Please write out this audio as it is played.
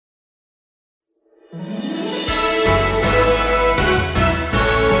God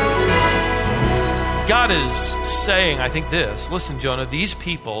is saying, I think this, listen, Jonah, these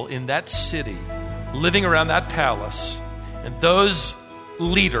people in that city, living around that palace, and those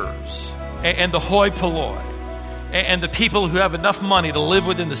leaders, and the hoi polloi, and the people who have enough money to live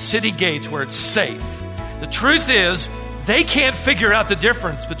within the city gates where it's safe, the truth is, they can't figure out the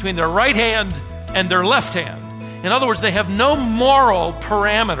difference between their right hand and their left hand. In other words, they have no moral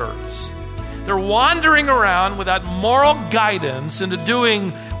parameters. They're wandering around without moral guidance into doing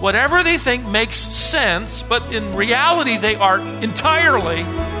whatever they think makes sense, but in reality, they are entirely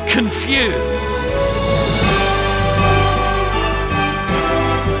confused.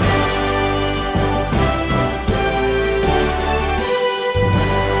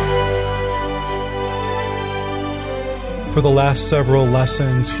 For the last several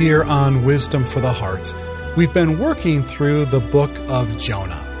lessons here on Wisdom for the Heart, we've been working through the book of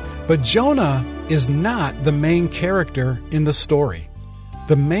Jonah. But Jonah is not the main character in the story.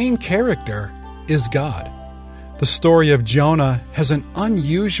 The main character is God. The story of Jonah has an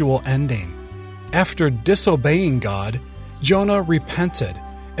unusual ending. After disobeying God, Jonah repented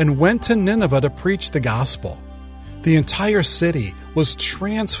and went to Nineveh to preach the gospel. The entire city was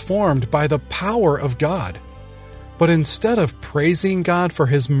transformed by the power of God. But instead of praising God for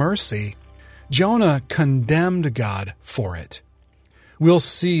his mercy, Jonah condemned God for it. We'll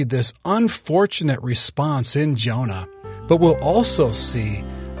see this unfortunate response in Jonah, but we'll also see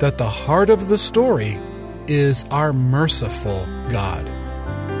that the heart of the story is our merciful God.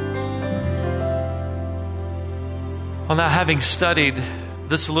 Well, now, having studied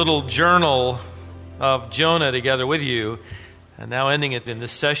this little journal of Jonah together with you, and now ending it in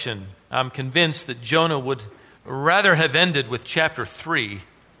this session, I'm convinced that Jonah would rather have ended with chapter 3.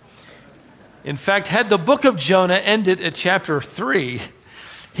 In fact, had the book of Jonah ended at chapter 3,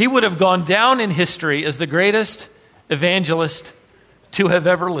 he would have gone down in history as the greatest evangelist to have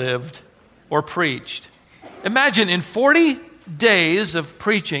ever lived or preached. Imagine, in 40 days of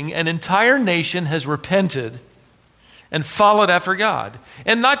preaching, an entire nation has repented and followed after God.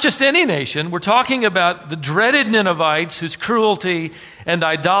 And not just any nation. We're talking about the dreaded Ninevites whose cruelty and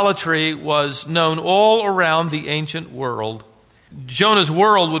idolatry was known all around the ancient world. Jonah's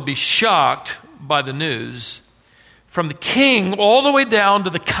world would be shocked by the news. From the king all the way down to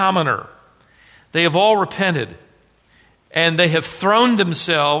the commoner, they have all repented. And they have thrown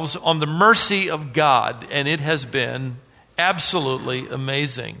themselves on the mercy of God. And it has been absolutely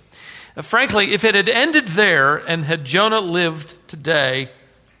amazing. Frankly, if it had ended there and had Jonah lived today,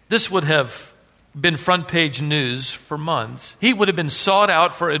 this would have been front page news for months. He would have been sought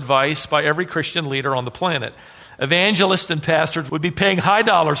out for advice by every Christian leader on the planet. Evangelists and pastors would be paying high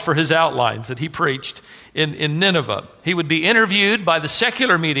dollars for his outlines that he preached in Nineveh. He would be interviewed by the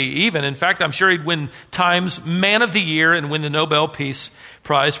secular media even. In fact, I'm sure he'd win Time's Man of the Year and win the Nobel Peace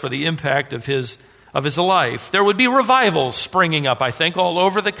Prize for the impact of his life. There would be revivals springing up, I think, all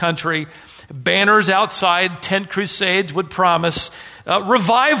over the country. Banners outside tent crusades would promise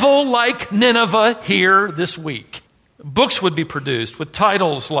revival like Nineveh here this week. Books would be produced with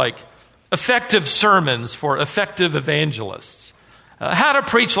titles like Effective Sermons for Effective Evangelists. How to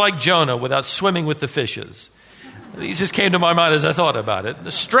Preach Like Jonah Without Swimming with the Fishes. These just came to my mind as I thought about it.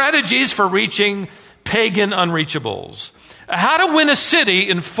 Strategies for Reaching Pagan Unreachables. How to Win a City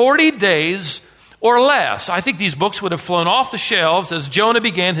in 40 Days or Less. I think these books would have flown off the shelves as Jonah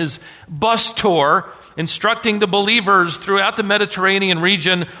began his bus tour, instructing the believers throughout the Mediterranean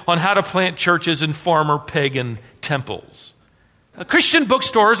region on how to plant churches in former pagan temples. Christian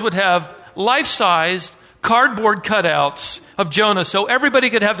bookstores would have life-sized cardboard cutouts of Jonah so everybody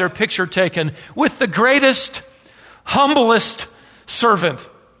could have their picture taken with the greatest, humblest servant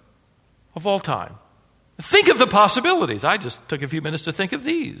of all time. Think of the possibilities. I just took a few minutes to think of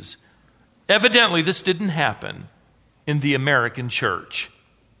these. Evidently, this didn't happen in the American church.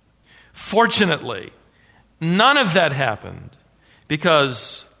 Fortunately, none of that happened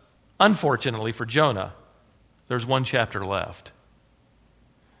because, unfortunately for Jonah, there's one chapter left.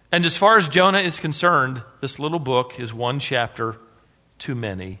 And as far as Jonah is concerned, this little book is one chapter too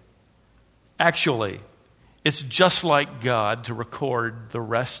many. Actually, it's just like God to record the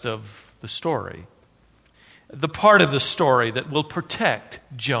rest of the story. The part of the story that will protect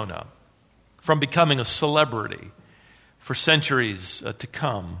Jonah from becoming a celebrity for centuries to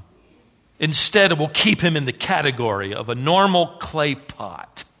come. Instead, it will keep him in the category of a normal clay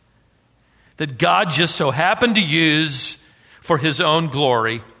pot that God just so happened to use for his own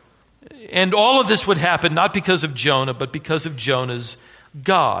glory. And all of this would happen not because of Jonah, but because of Jonah's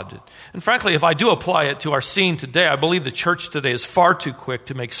God. And frankly, if I do apply it to our scene today, I believe the church today is far too quick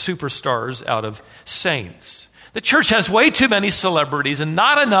to make superstars out of saints. The church has way too many celebrities and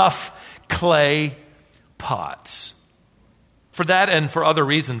not enough clay pots. For that and for other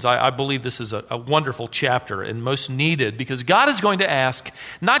reasons, I believe this is a wonderful chapter and most needed, because God is going to ask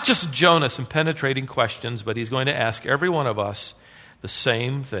not just Jonah some penetrating questions, but he's going to ask every one of us the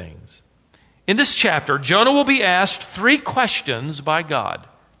same things. In this chapter, Jonah will be asked 3 questions by God.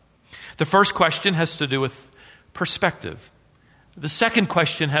 The first question has to do with perspective. The second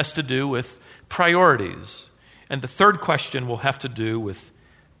question has to do with priorities. And the third question will have to do with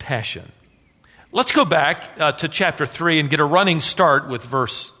passion. Let's go back to chapter 3 and get a running start with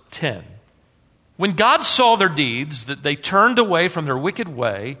verse 10. When God saw their deeds, that they turned away from their wicked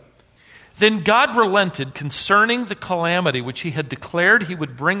way, then God relented concerning the calamity which he had declared he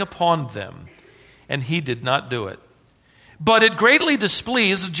would bring upon them, and he did not do it. But it greatly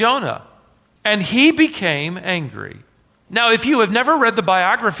displeased Jonah, and he became angry. Now, if you have never read the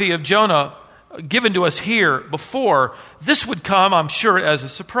biography of Jonah given to us here before, this would come, I'm sure, as a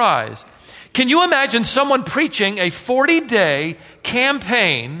surprise. Can you imagine someone preaching a 40-day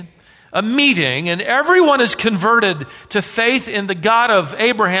campaign, a meeting, and everyone is converted to faith in the God of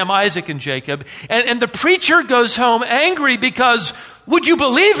Abraham, Isaac, and Jacob, and the preacher goes home angry because, would you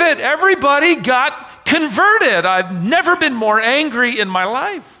believe it, everybody got converted. I've never been more angry in my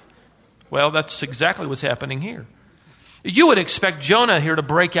life. Well, that's exactly what's happening here. You would expect Jonah here to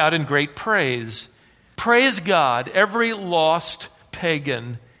break out in great praise. Praise God, every lost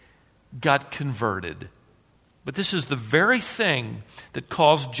pagan got converted. But this is the very thing that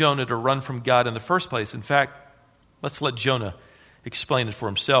caused Jonah to run from God in the first place. In fact, let's let Jonah explain it for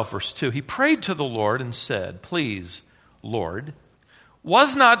himself. Verse 2, he prayed to the Lord and said, "Please, Lord,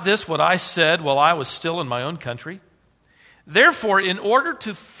 was not this what I said while I was still in my own country? Therefore, in order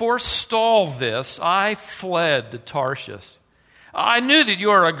to forestall this, I fled to Tarshish. I knew that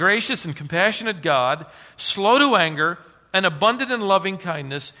you are a gracious and compassionate God, slow to anger, and abundant in loving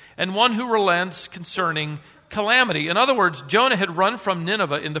kindness, and one who relents concerning calamity." In other words, Jonah had run from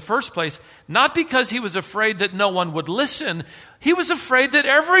Nineveh in the first place, not because he was afraid that no one would listen. He was afraid that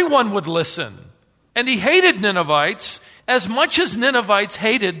everyone would listen. And he hated Ninevites as much as Ninevites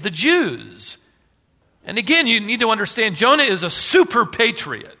hated the Jews. And again, you need to understand, Jonah is a super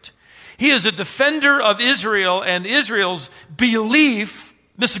patriot. He is a defender of Israel and Israel's belief,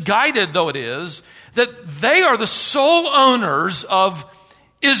 misguided though it is, that they are the sole owners of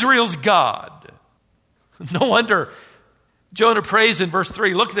Israel's God. No wonder Jonah prays in verse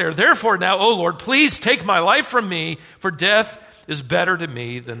 3, look there, "Therefore now, O Lord, please take my life from me, for death is better to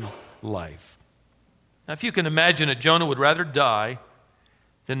me than life." Now, if you can imagine it, Jonah would rather die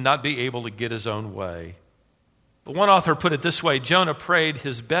than not be able to get his own way. But one author put it this way: Jonah prayed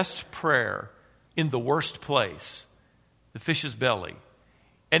his best prayer in the worst place, the fish's belly.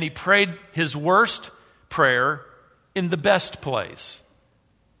 And he prayed his worst prayer in the best place,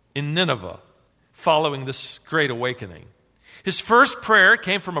 in Nineveh, following this great awakening. His first prayer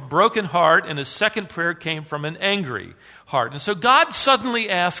came from a broken heart, and his second prayer came from an angry heart. And so God suddenly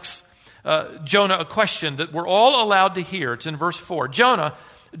asks Jonah a question that we're all allowed to hear. It's in verse 4. "Jonah,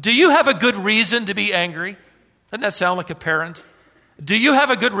 do you have a good reason to be angry?" Doesn't that sound like a parent? Do you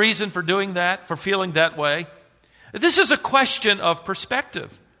have a good reason for doing that, for feeling that way? This is a question of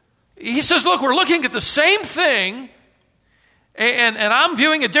perspective. He says, look, we're looking at the same thing, and I'm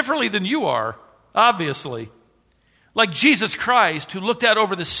viewing it differently than you are, obviously. Like Jesus Christ, who looked out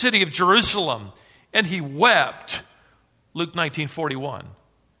over the city of Jerusalem, and he wept, Luke 19:41.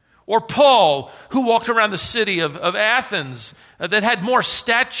 Or Paul, who walked around the city of Athens that had more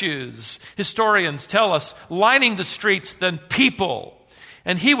statues, historians tell us, lining the streets than people.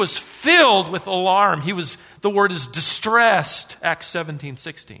 And he was filled with alarm. The word is distressed, Acts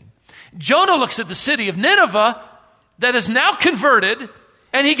 17:16. Jonah looks at the city of Nineveh that is now converted,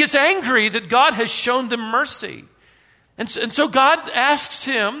 and he gets angry that God has shown them mercy. And so God asks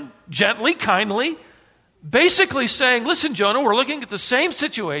him, gently, kindly, basically saying, listen, Jonah, we're looking at the same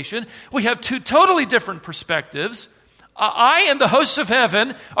situation. We have two totally different perspectives. I and the hosts of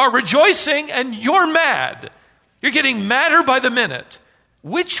heaven are rejoicing, and you're mad. You're getting madder by the minute.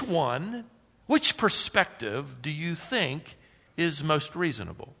 Which perspective do you think is most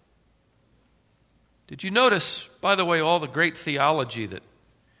reasonable? Did you notice, by the way, all the great theology that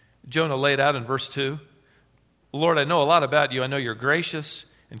Jonah laid out in verse 2? Lord, I know a lot about you. I know you're gracious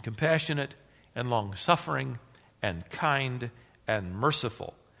and compassionate and long-suffering and kind and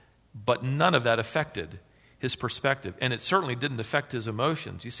merciful. But none of that affected his perspective, and it certainly didn't affect his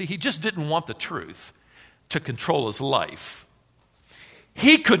emotions. You see, he just didn't want the truth to control his life.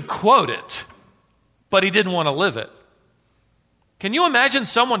 He could quote it, but he didn't want to live it. Can you imagine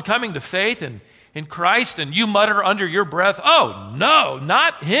someone coming to faith in Christ and you mutter under your breath, "Oh, no,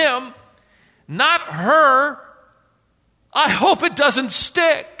 not him, not her. I hope it doesn't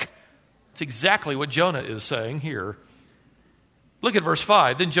stick." It's exactly what Jonah is saying here. Look at verse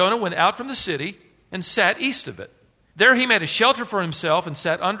 5. Then Jonah went out from the city and sat east of it. There he made a shelter for himself and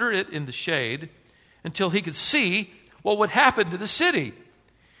sat under it in the shade until he could see what would happen to the city.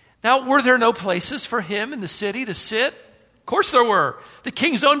 Now, were there no places for him in the city to sit? Of course there were. The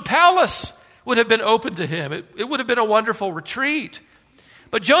king's own palace would have been open to him. It would have been a wonderful retreat.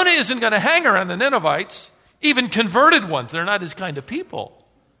 But Jonah isn't going to hang around the Ninevites, even converted ones. They're not his kind of people.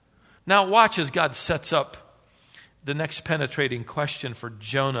 Now watch as God sets up the next penetrating question for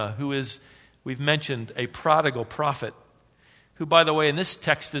Jonah, who is, we've mentioned, a prodigal prophet, who, by the way, in this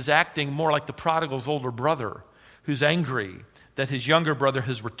text is acting more like the prodigal's older brother, who's angry that his younger brother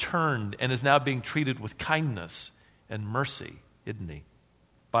has returned and is now being treated with kindness and mercy, isn't he,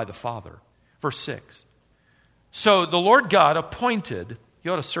 by the Father. Verse 6. So the Lord God appointed,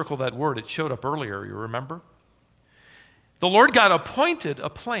 you ought to circle that word, it showed up earlier, you remember? The Lord God appointed a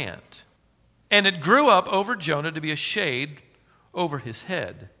plant, and it grew up over Jonah to be a shade over his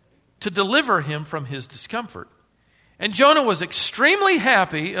head, to deliver him from his discomfort. And Jonah was extremely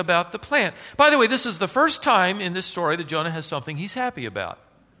happy about the plant. By the way, this is the first time in this story that Jonah has something he's happy about.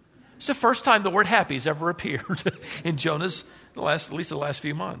 It's the first time the word happy has ever appeared in Jonah's, at least the last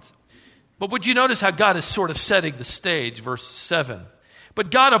few months. But would you notice how God is sort of setting the stage, verse 7.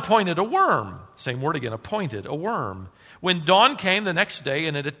 But God appointed a worm, same word again, appointed, a worm, when dawn came the next day,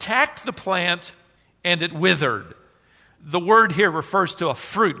 and it attacked the plant and it withered. The word here refers to a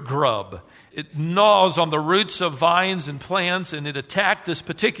fruit grub. It gnaws on the roots of vines and plants, and it attacked this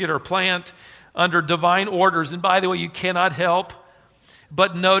particular plant under divine orders. And by the way, you cannot help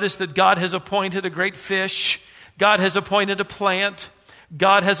but notice that God has appointed a great fish. God has appointed a plant.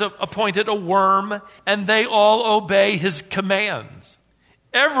 God has appointed a worm, and they all obey his commands.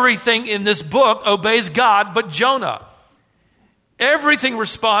 Everything in this book obeys God but Jonah. Everything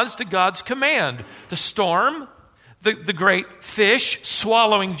responds to God's command. The storm, the great fish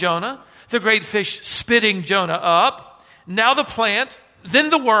swallowing Jonah, the great fish spitting Jonah up, now the plant, then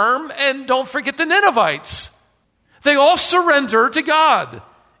the worm, and don't forget the Ninevites. They all surrender to God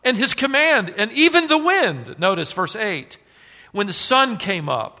and his command, and even the wind. Notice verse 8. When the sun came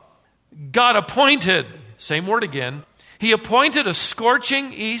up, God appointed, same word again, he appointed a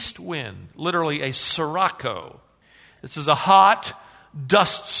scorching east wind, literally a sirocco. This is a hot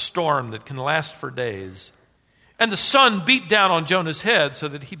dust storm that can last for days. And the sun beat down on Jonah's head so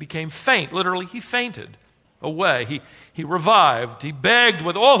that he became faint. Literally, he fainted away. He revived. He begged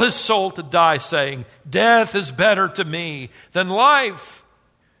with all his soul to die, saying, "Death is better to me than life."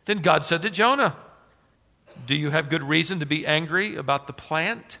 Then God said to Jonah, "Do you have good reason to be angry about the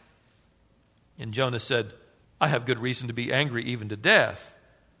plant?" And Jonah said, "I have good reason to be angry even to death."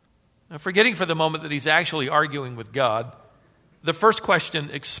 Now, forgetting for the moment that he's actually arguing with God, the first question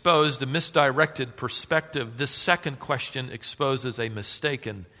exposed a misdirected perspective. This second question exposes a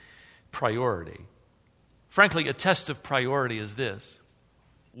mistaken priority. Frankly, a test of priority is this: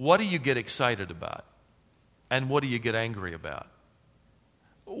 what do you get excited about? And what do you get angry about?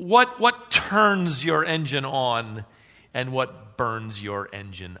 What turns your engine on and what burns your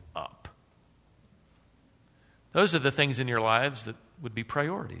engine up? Those are the things in your lives that would be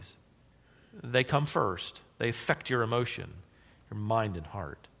priorities. They come first. They affect your emotion, your mind and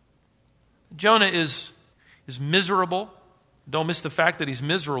heart. Jonah is miserable. Don't miss the fact that he's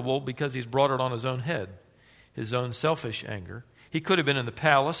miserable because he's brought it on his own head, his own selfish anger. He could have been in the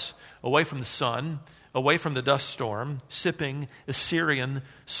palace, away from the sun, away from the dust storm, sipping Assyrian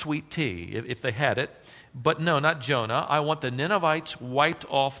sweet tea, if they had it. But no, not Jonah. I want the Ninevites wiped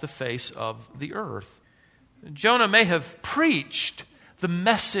off the face of the earth. Jonah may have preached the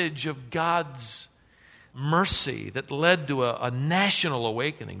message of God's mercy that led to a national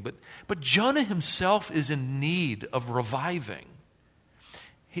awakening, but Jonah himself is in need of reviving.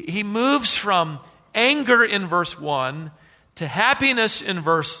 He moves from anger in verse 1 to happiness in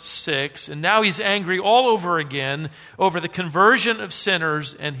verse 6, and now he's angry all over again over the conversion of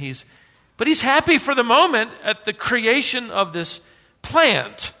sinners, but he's happy for the moment at the creation of this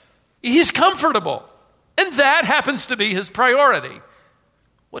plant. He's comfortable, and that happens to be his priority.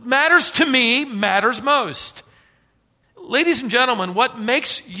 What matters to me matters most. Ladies and gentlemen, what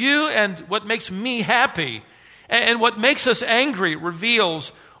makes you and what makes me happy and what makes us angry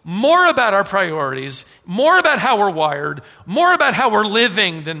reveals more about our priorities, more about how we're wired, more about how we're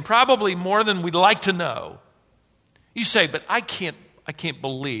living than probably more than we'd like to know. You say, but I can't can't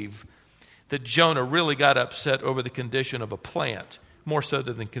believe that Jonah really got upset over the condition of a plant more so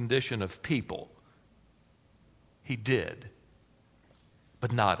than the condition of people. He did,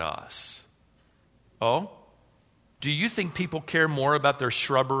 but not us. Oh? Do you think people care more about their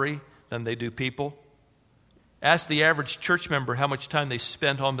shrubbery than they do people? Ask the average church member how much time they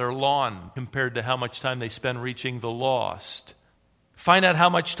spent on their lawn compared to how much time they spend reaching the lost. Find out how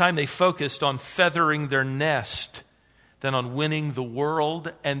much time they focused on feathering their nest than on winning the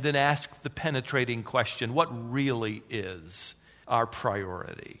world, and then ask the penetrating question, what really is our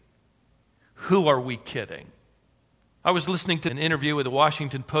priority? Who are we kidding? I was listening to an interview with a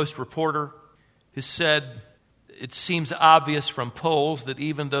Washington Post reporter who said, it seems obvious from polls that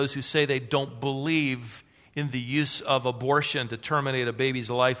even those who say they don't believe in the use of abortion to terminate a baby's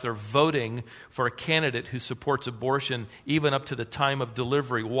life, they're voting for a candidate who supports abortion even up to the time of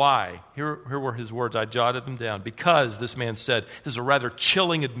delivery. Why? Here were his words. I jotted them down. Because, this man said, this is a rather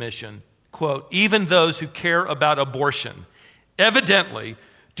chilling admission, quote, even those who care about abortion evidently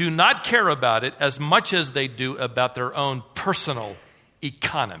do not care about it as much as they do about their own personal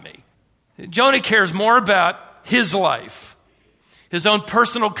economy. Jonah cares more about his life, his own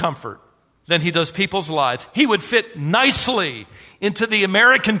personal comfort, than he does people's lives. He would fit nicely into the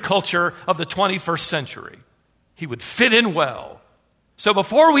American culture of the 21st century. He would fit in well. So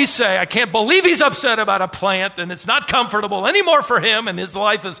before we say, I can't believe he's upset about a plant and it's not comfortable anymore for him and his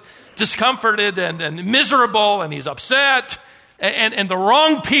life is discomforted and miserable and he's upset and the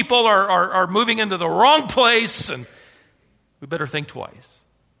wrong people are moving into the wrong place, and we better think twice.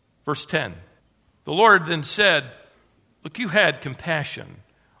 Verse 10, the Lord then said, look, you had compassion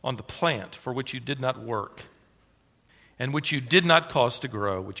on the plant for which you did not work, and which you did not cause to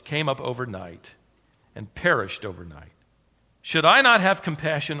grow, which came up overnight and perished overnight. Should I not have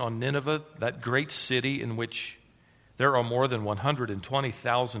compassion on Nineveh, that great city in which there are more than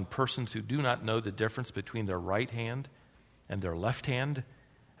 120,000 persons who do not know the difference between their right hand and their left hand,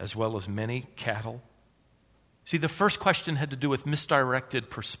 as well as many cattle? See, the first question had to do with misdirected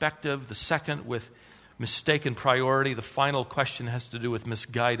perspective, the second with mistaken priority. The final question has to do with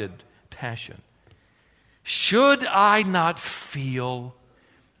misguided passion. Should I not feel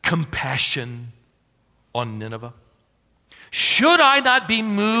compassion on Nineveh? Should I not be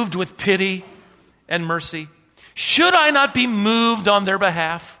moved with pity and mercy? Should I not be moved on their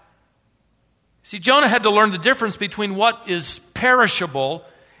behalf? See, Jonah had to learn the difference between what is perishable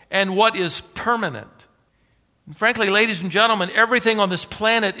and what is permanent. And frankly, ladies and gentlemen, everything on this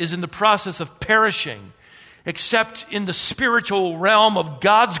planet is in the process of perishing, except in the spiritual realm of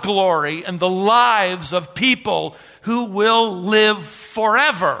God's glory and the lives of people who will live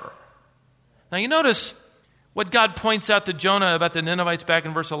forever. Now you notice what God points out to Jonah about the Ninevites back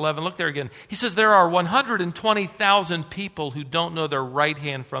in verse 11. Look there again. He says there are 120,000 people who don't know their right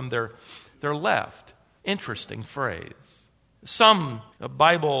hand from their left. Interesting phrase. Some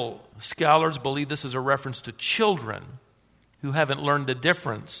Bible scholars believe this is a reference to children who haven't learned the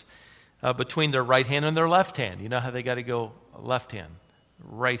difference between their right hand and their left hand. You know how they got to go left hand,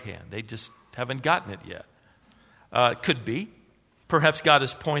 right hand. They just haven't gotten it yet. It could be. Perhaps God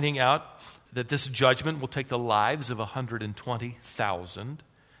is pointing out that this judgment will take the lives of 120,000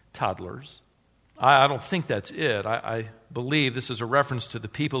 toddlers. I don't think that's it. I believe this is a reference to the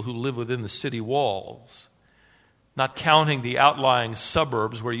people who live within the city walls, not counting the outlying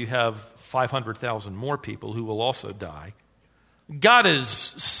suburbs where you have 500,000 more people who will also die. God is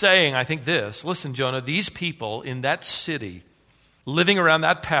saying, I think this, listen, Jonah, these people in that city, living around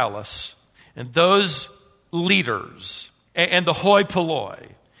that palace, and those leaders, and the hoi polloi,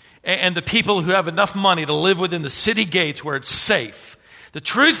 and the people who have enough money to live within the city gates where it's safe, the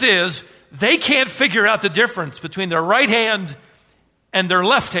truth is, they can't figure out the difference between their right hand and their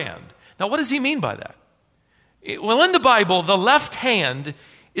left hand. Now, what does he mean by that? Well, in the Bible, the left hand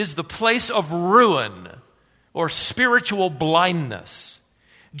is the place of ruin or spiritual blindness.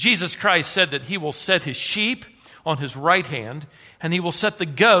 Jesus Christ said that he will set his sheep on his right hand, and he will set the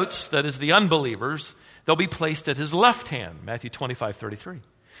goats, that is the unbelievers, they'll be placed at his left hand, Matthew 25:33.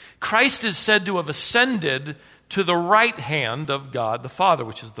 Christ is said to have ascended to the right hand of God the Father,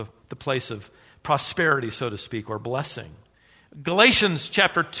 which is the place of prosperity, so to speak, or blessing. Galatians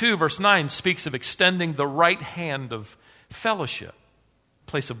chapter 2, verse 9 speaks of extending the right hand of fellowship,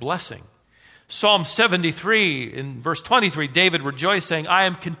 place of blessing. Psalm 73, in verse 23, David rejoiced, saying, I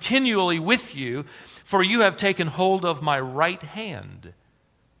am continually with you, for you have taken hold of my right hand.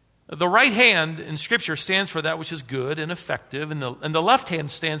 The right hand in Scripture stands for that which is good and effective, and the left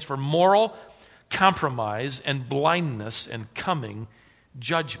hand stands for moral compromise and blindness and coming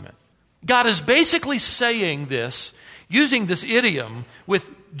judgment. God is basically saying this, using this idiom with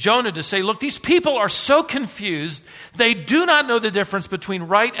Jonah to say, look, these people are so confused, they do not know the difference between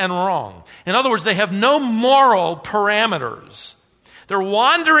right and wrong. In other words, they have no moral parameters. They're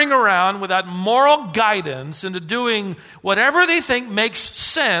wandering around without moral guidance into doing whatever they think makes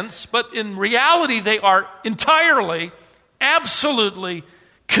sense, but in reality, they are entirely, absolutely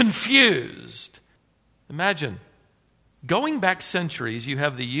confused. Imagine, going back centuries, you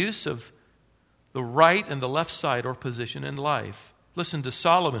have the use of the right and the left side or position in life. Listen to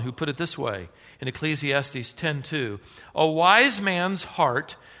Solomon, who put it this way in Ecclesiastes 10:2. A wise man's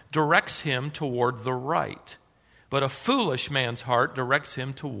heart directs him toward the right, but a foolish man's heart directs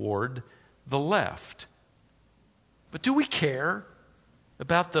him toward the left. But do we care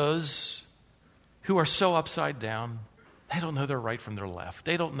about those who are so upside down? They don't know their right from their left.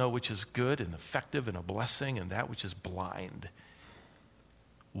 They don't know which is good and effective and a blessing and that which is blind,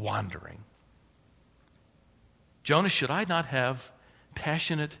 wandering. Jonah, should I not have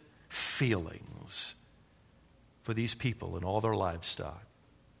passionate feelings for these people and all their livestock?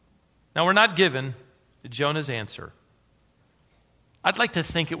 Now, we're not given Jonah's answer. I'd like to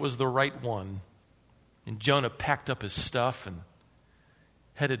think it was the right one. And Jonah packed up his stuff and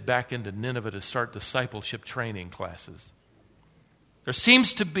headed back into Nineveh to start discipleship training classes. There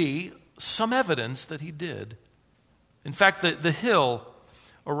seems to be some evidence that he did. In fact, the hill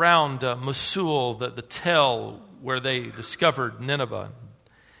around Mosul, the tell where they discovered Nineveh,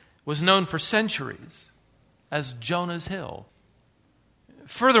 was known for centuries as Jonah's Hill.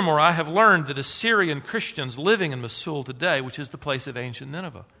 Furthermore, I have learned that Assyrian Christians living in Mosul today, which is the place of ancient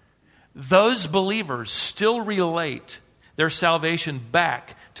Nineveh, those believers still relate their salvation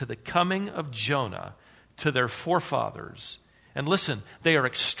back to the coming of Jonah, to their forefathers. And listen, they are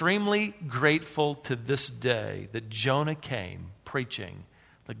extremely grateful to this day that Jonah came preaching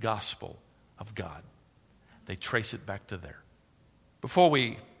the gospel of God. They trace it back to there. Before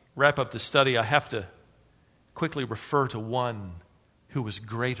we wrap up the study, I have to quickly refer to one who was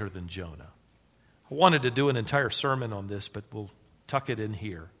greater than Jonah. I wanted to do an entire sermon on this, but we'll tuck it in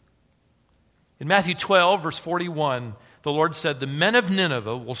here. In Matthew 12, verse 41, the Lord said, "The men of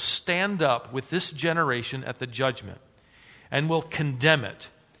Nineveh will stand up with this generation at the judgment and will condemn it,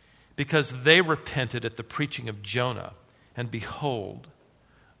 because they repented at the preaching of Jonah. And behold,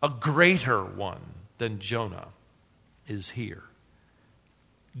 a greater one than Jonah is here."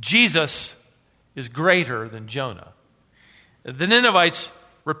 Jesus is greater than Jonah. The Ninevites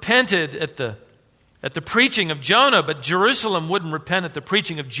repented at the preaching of Jonah, but Jerusalem wouldn't repent at the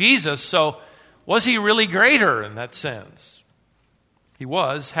preaching of Jesus, so was he really greater in that sense? He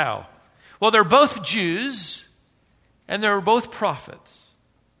was. How? Well, they're both Jews, and they were both prophets.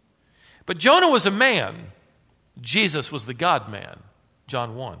 But Jonah was a man. Jesus was the God-man,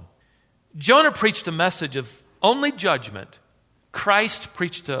 John 1. Jonah preached a message of only judgment. Christ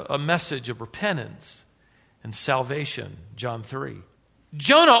preached a message of repentance and salvation, John 3.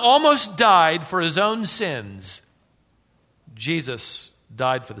 Jonah almost died for his own sins. Jesus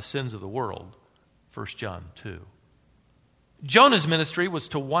died for the sins of the world, 1 John 2. Jonah's ministry was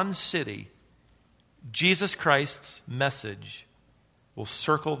to one city. Jesus Christ's message will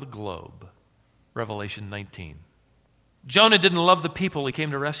circle the globe, Revelation 19. Jonah didn't love the people he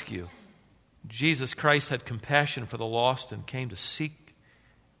came to rescue. Jesus Christ had compassion for the lost and came to seek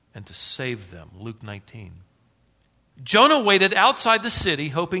and to save them, Luke 19. Jonah waited outside the city,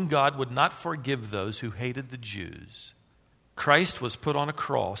 hoping God would not forgive those who hated the Jews. Christ was put on a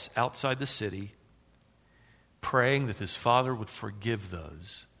cross outside the city, praying that his Father would forgive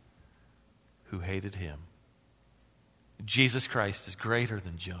those who hated him. Jesus Christ is greater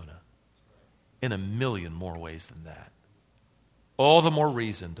than Jonah in a million more ways than that. All the more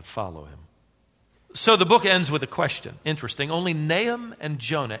reason to follow him. So the book ends with a question. Interesting. Only Nahum and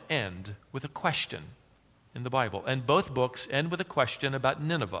Jonah end with a question in the Bible. And both books end with a question about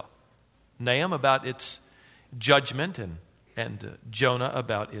Nineveh. Nahum about its judgment and Jonah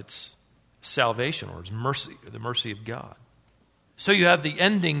about its salvation or its mercy, or the mercy of God. So you have the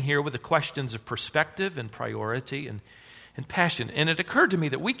ending here with the questions of perspective and priority and passion. And it occurred to me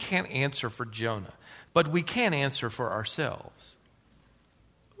that we can't answer for Jonah, but we can answer for ourselves.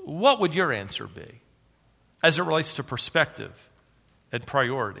 What would your answer be as it relates to perspective and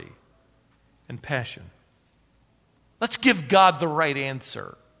priority and passion? Let's give God the right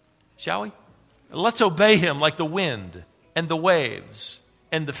answer, shall we? Let's obey him like the wind and the waves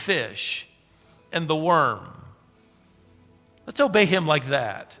and the fish and the worm. Let's obey him like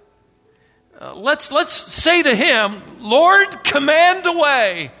that. Let's say to him, Lord, command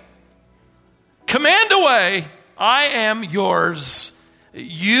away. Command away. I am yours.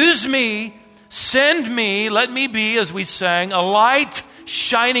 Use me, send me, let me be, as we sang, a light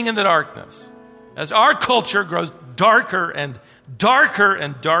shining in the darkness. As our culture grows darker and darker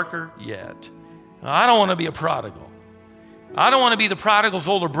and darker yet. I don't want to be a prodigal. I don't want to be the prodigal's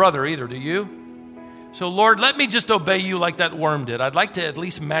older brother either, do you? So Lord, let me just obey you like that worm did. I'd like to at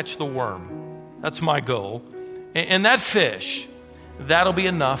least match the worm. That's my goal. And that fish, that'll be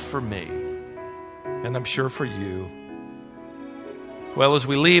enough for me. And I'm sure for you. Well, as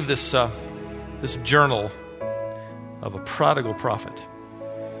we leave this journal of a prodigal prophet,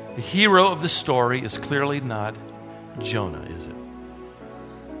 the hero of the story is clearly not Jonah, is it?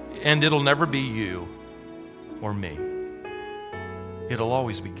 And it'll never be you or me. It'll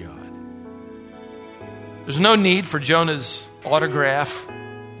always be God. There's no need for Jonah's autograph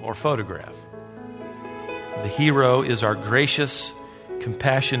or photograph. The hero is our gracious,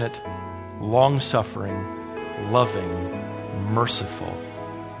 compassionate, long-suffering, loving, merciful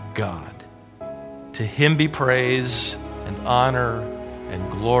God. To him be praise and honor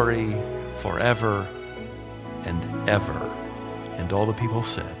and glory forever and ever. And all the people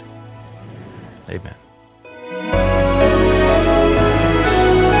said, amen.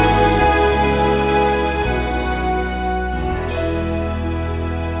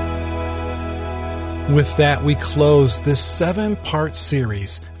 With that, we close this 7-part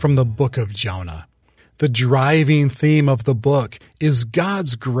series from the book of Jonah. The driving theme of the book is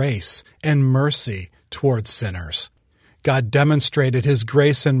God's grace and mercy toward sinners. God demonstrated his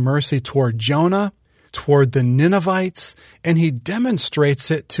grace and mercy toward Jonah, toward the Ninevites, and he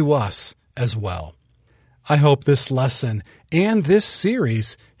demonstrates it to us as well. I hope this lesson and this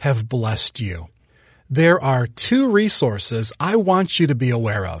series have blessed you. There are 2 resources I want you to be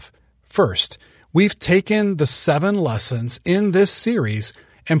aware of. First, we've taken the 7 lessons in this series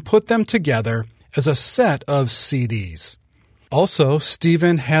and put them together as a set of CDs. Also,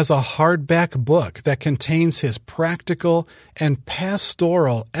 Stephen has a hardback book that contains his practical and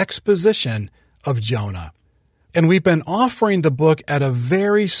pastoral exposition of Jonah. And we've been offering the book at a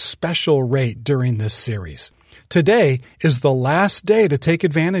very special rate during this series. Today is the last day to take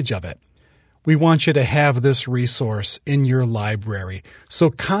advantage of it. We want you to have this resource in your library, so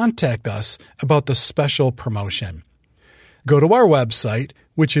contact us about the special promotion. Go to our website,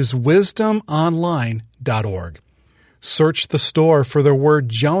 which is wisdomonline.org. Search the store for the word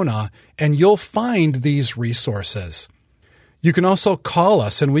Jonah, and you'll find these resources. You can also call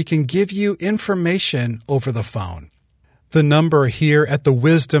us, and we can give you information over the phone. The number here at the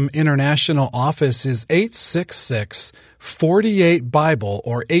Wisdom International office is 866-48-BIBLE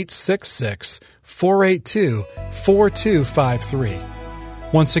or 866-482-4253.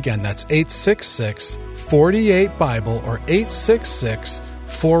 Once again, that's 866-48-BIBLE or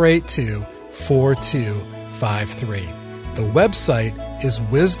 866-482-4253. The website is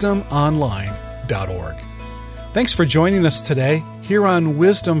wisdomonline.org. Thanks for joining us today here on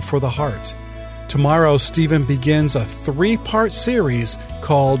Wisdom for the Heart. Tomorrow, Stephen begins a 3-part series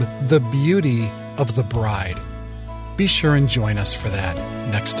called The Beauty of the Bride. Be sure and join us for that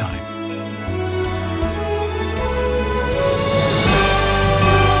next time.